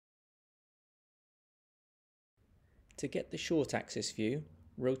To get the short axis view,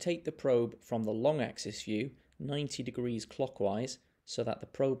 rotate the probe from the long axis view 90 degrees clockwise so that the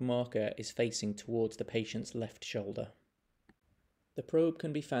probe marker is facing towards the patient's left shoulder. The probe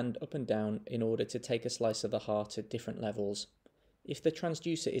can be fanned up and down in order to take a slice of the heart at different levels. If the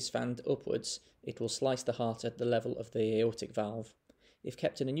transducer is fanned upwards, it will slice the heart at the level of the aortic valve. If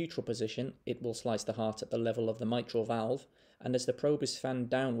kept in a neutral position, it will slice the heart at the level of the mitral valve, and as the probe is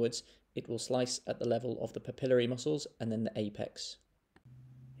fanned downwards, it will slice at the level of the papillary muscles and then the apex.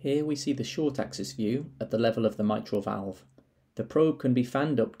 Here we see the short axis view at the level of the mitral valve. The probe can be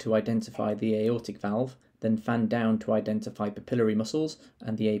fanned up to identify the aortic valve, then fanned down to identify papillary muscles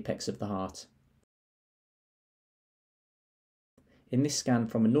and the apex of the heart. In this scan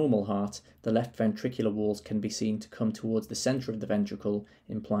from a normal heart, the left ventricular walls can be seen to come towards the centre of the ventricle,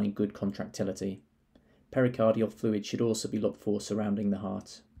 implying good contractility. Pericardial fluid should also be looked for surrounding the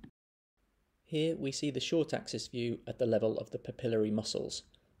heart. Here we see the short axis view at the level of the papillary muscles.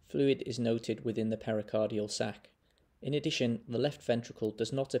 Fluid is noted within the pericardial sac. In addition, the left ventricle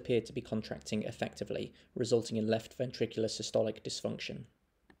does not appear to be contracting effectively, resulting in left ventricular systolic dysfunction.